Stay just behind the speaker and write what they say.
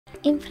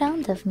In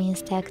front of me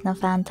is TECNO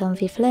Phantom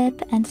V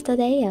Flip, and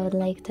today I would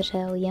like to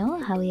show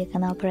you how you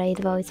can operate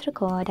voice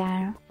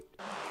recorder.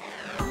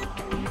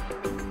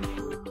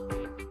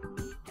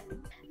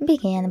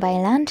 Begin by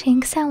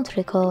launching Sound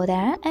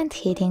Recorder and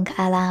hitting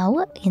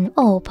Allow in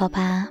all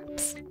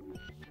pop-ups.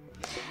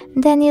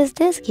 Then use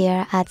this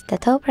gear at the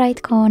top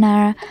right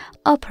corner,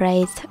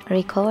 operate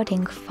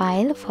Recording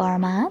File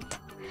Format,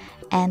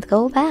 and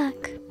go back.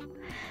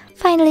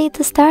 Finally,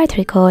 to start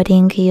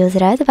recording, use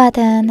red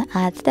button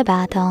at the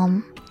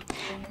bottom.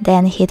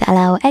 Then hit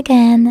Allow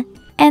again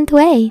and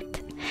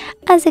wait.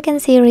 As you can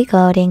see,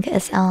 recording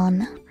is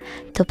on.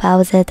 To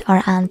pause it or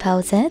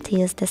unpause it,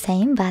 use the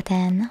same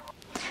button.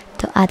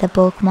 To add a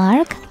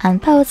bookmark,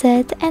 unpause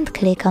it and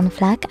click on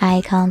flag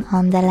icon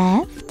on the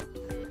left.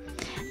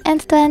 And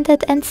to end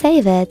it and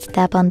save it,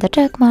 tap on the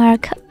check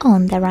mark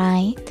on the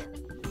right.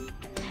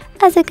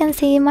 As you can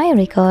see, my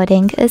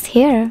recording is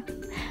here.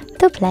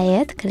 To play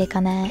it, click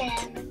on it.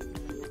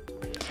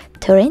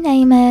 To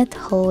rename it,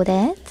 hold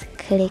it,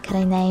 click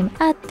Rename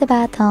at the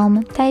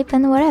bottom, type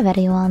in wherever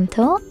you want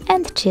to,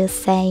 and choose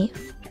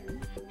Save.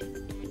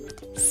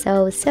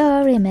 So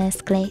sorry,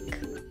 misclick.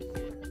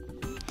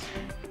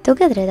 To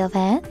get rid of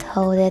it,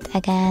 hold it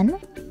again,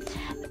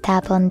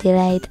 tap on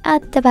Delete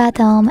at the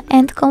bottom,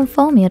 and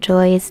confirm your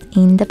choice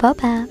in the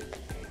pop-up.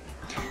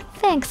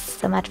 Thanks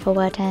so much for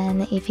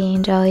watching. If you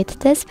enjoyed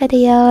this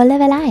video,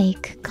 leave a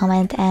like,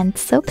 comment and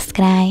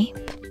subscribe.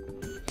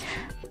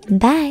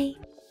 Bye!